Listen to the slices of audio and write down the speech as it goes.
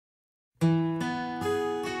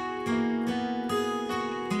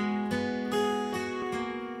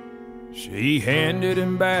She handed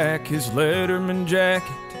him back his Letterman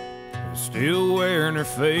jacket, still wearing her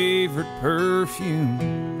favorite perfume.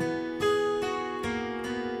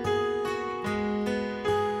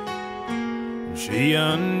 She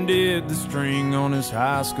undid the string on his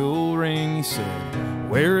high school ring. He said,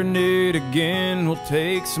 wearing it again will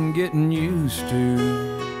take some getting used to.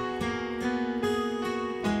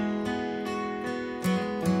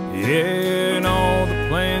 Yeah, and all the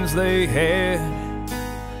plans they had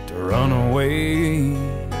to run away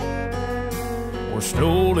were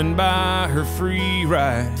stolen by her free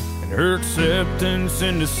ride and her acceptance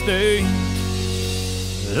into state.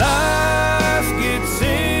 Life gets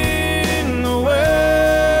in the way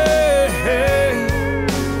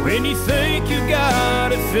when you think you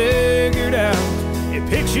got it figured out. It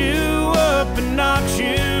picks you up and knocks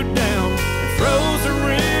you down. It throws a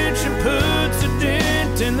wrench and puts a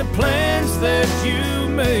dent in the plans that you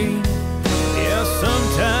made. Yeah,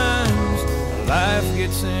 sometimes life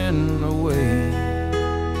gets in the way.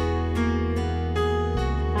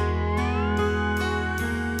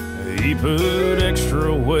 He put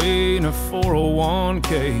extra away in a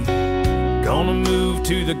 401k. Gonna move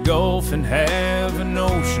to the Gulf and have an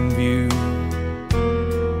ocean view.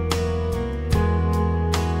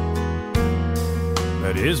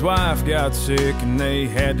 But his wife got sick and they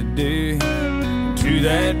had to dig to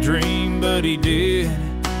that dream. But he did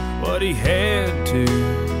what he had to.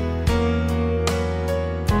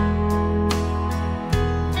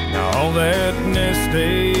 Now all that nest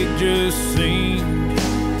egg just seemed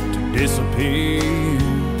to disappear.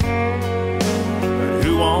 But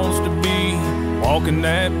who wants to be walking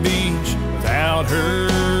that beach without her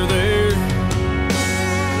there?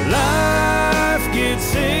 Life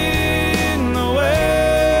gets in the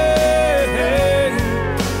way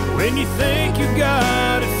when you think you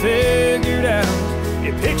got it figured out.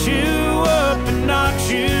 It picks you up and knocks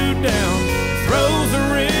you down, throws a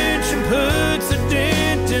wrench and puts a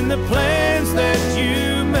dent in the plans that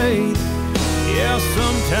you made. Yeah,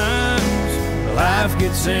 sometimes life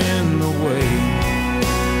gets in the way.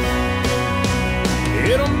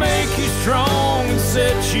 It'll make you strong and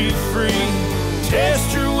set you free,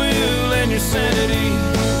 test your will and your sanity.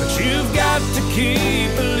 But you've got to keep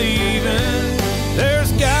believing.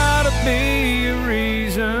 There's gotta be a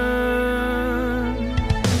reason.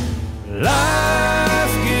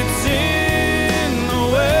 Life gets in the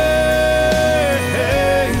way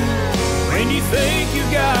when you think you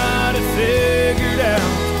got it figured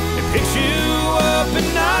out. It picks you up and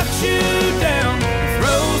knocks you down,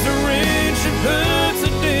 throws a wrench and puts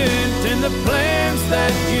a dent in the plans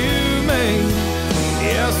that you made.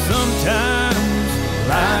 Yeah, sometimes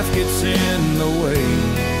life gets in the way.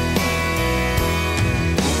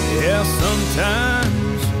 Yeah,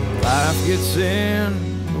 sometimes life gets in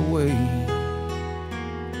the way.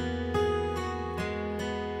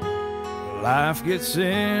 Life gets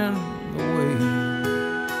in the way.